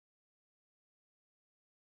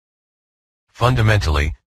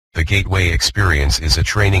Fundamentally, the Gateway experience is a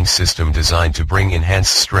training system designed to bring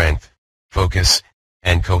enhanced strength, focus,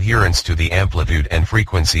 and coherence to the amplitude and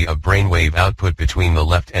frequency of brainwave output between the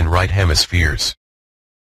left and right hemispheres.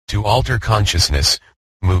 To alter consciousness,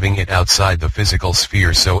 moving it outside the physical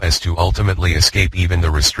sphere so as to ultimately escape even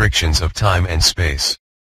the restrictions of time and space.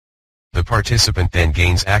 The participant then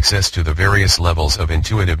gains access to the various levels of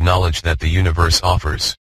intuitive knowledge that the universe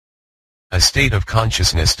offers. A state of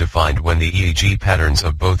consciousness defined when the EEG patterns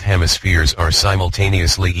of both hemispheres are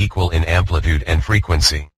simultaneously equal in amplitude and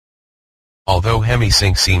frequency. Although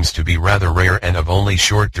hemisync seems to be rather rare and of only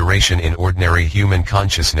short duration in ordinary human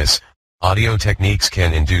consciousness, audio techniques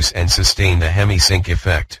can induce and sustain the hemisync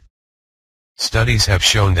effect. Studies have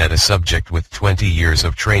shown that a subject with 20 years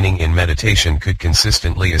of training in meditation could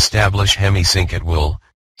consistently establish hemisync at will,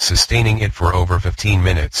 sustaining it for over 15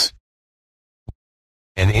 minutes.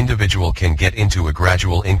 An individual can get into a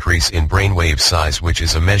gradual increase in brainwave size, which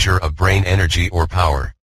is a measure of brain energy or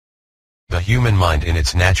power. The human mind in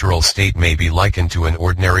its natural state may be likened to an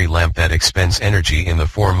ordinary lamp that expends energy in the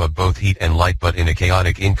form of both heat and light, but in a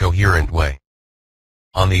chaotic, incoherent way.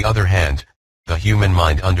 On the other hand, the human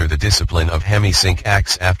mind under the discipline of hemisync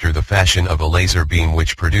acts after the fashion of a laser beam,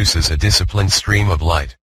 which produces a disciplined stream of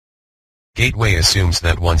light. Gateway assumes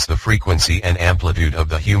that once the frequency and amplitude of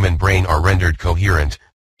the human brain are rendered coherent,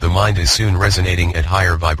 the mind is soon resonating at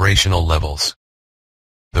higher vibrational levels.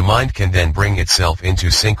 The mind can then bring itself into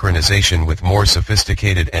synchronization with more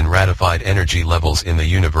sophisticated and ratified energy levels in the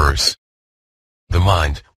universe. The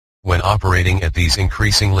mind, when operating at these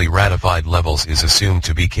increasingly ratified levels, is assumed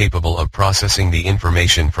to be capable of processing the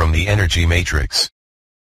information from the energy matrix.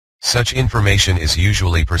 Such information is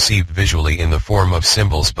usually perceived visually in the form of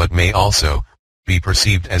symbols, but may also be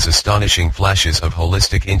perceived as astonishing flashes of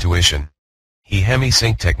holistic intuition. The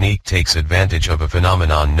hemisync technique takes advantage of a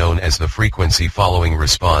phenomenon known as the frequency following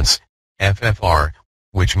response, FFR,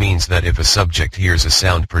 which means that if a subject hears a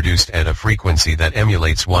sound produced at a frequency that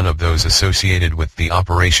emulates one of those associated with the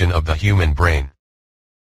operation of the human brain,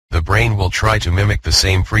 the brain will try to mimic the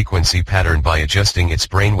same frequency pattern by adjusting its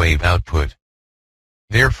brainwave output.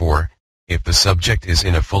 Therefore, if the subject is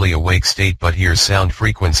in a fully awake state but hears sound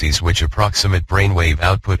frequencies which approximate brainwave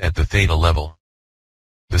output at the theta level,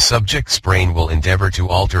 the subject's brain will endeavor to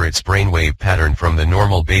alter its brainwave pattern from the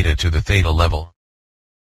normal beta to the theta level.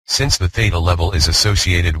 Since the theta level is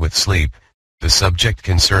associated with sleep, the subject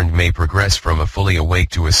concerned may progress from a fully awake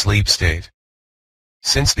to a sleep state.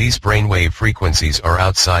 Since these brainwave frequencies are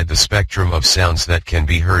outside the spectrum of sounds that can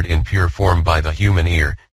be heard in pure form by the human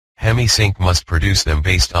ear, hemisync must produce them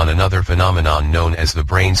based on another phenomenon known as the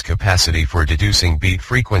brain's capacity for deducing beat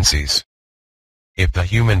frequencies. If the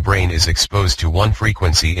human brain is exposed to one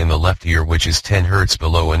frequency in the left ear which is 10 Hz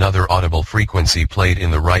below another audible frequency played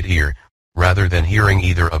in the right ear, rather than hearing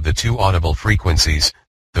either of the two audible frequencies,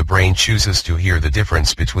 the brain chooses to hear the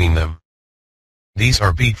difference between them. These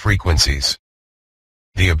are beat frequencies.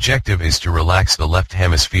 The objective is to relax the left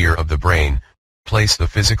hemisphere of the brain, place the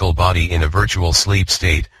physical body in a virtual sleep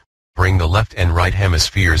state, bring the left and right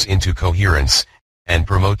hemispheres into coherence, and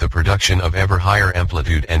promote the production of ever higher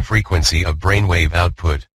amplitude and frequency of brainwave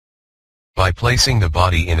output. By placing the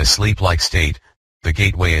body in a sleep-like state, the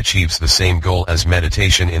Gateway achieves the same goal as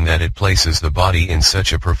meditation in that it places the body in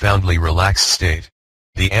such a profoundly relaxed state.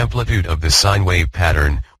 The amplitude of the sine wave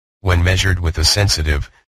pattern, when measured with a sensitive,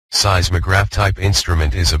 seismograph-type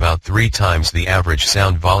instrument, is about 3 times the average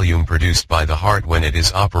sound volume produced by the heart when it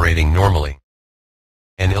is operating normally.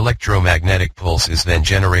 An electromagnetic pulse is then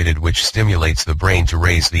generated which stimulates the brain to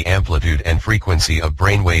raise the amplitude and frequency of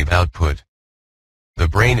brainwave output. The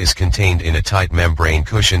brain is contained in a tight membrane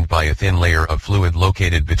cushioned by a thin layer of fluid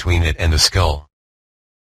located between it and the skull.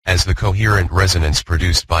 As the coherent resonance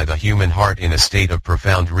produced by the human heart in a state of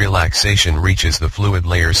profound relaxation reaches the fluid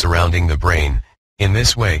layer surrounding the brain, in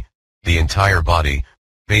this way, the entire body,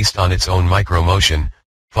 based on its own micromotion,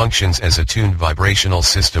 functions as a tuned vibrational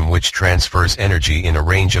system which transfers energy in a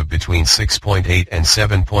range of between 6.8 and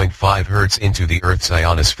 7.5 Hz into the Earth's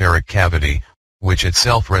ionospheric cavity, which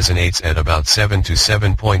itself resonates at about 7 to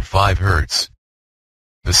 7.5 Hz.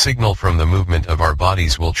 The signal from the movement of our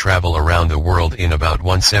bodies will travel around the world in about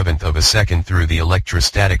 1/7 of a second through the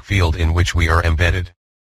electrostatic field in which we are embedded.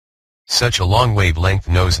 Such a long wavelength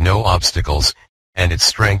knows no obstacles, and its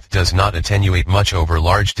strength does not attenuate much over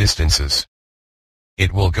large distances.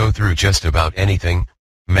 It will go through just about anything,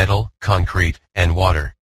 metal, concrete, and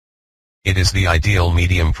water. It is the ideal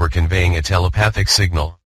medium for conveying a telepathic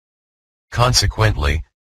signal. Consequently,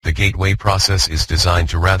 The gateway process is designed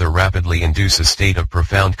to rather rapidly induce a state of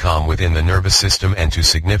profound calm within the nervous system and to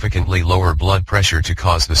significantly lower blood pressure to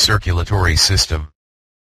cause the circulatory system,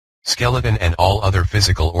 skeleton and all other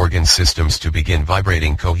physical organ systems to begin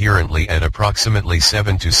vibrating coherently at approximately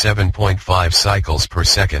 7 to 7.5 cycles per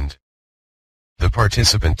second. The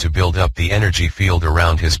participant to build up the energy field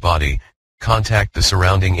around his body, contact the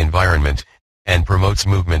surrounding environment, and promotes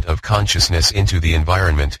movement of consciousness into the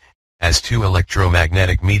environment, as two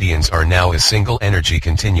electromagnetic medians are now a single energy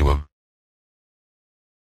continuum.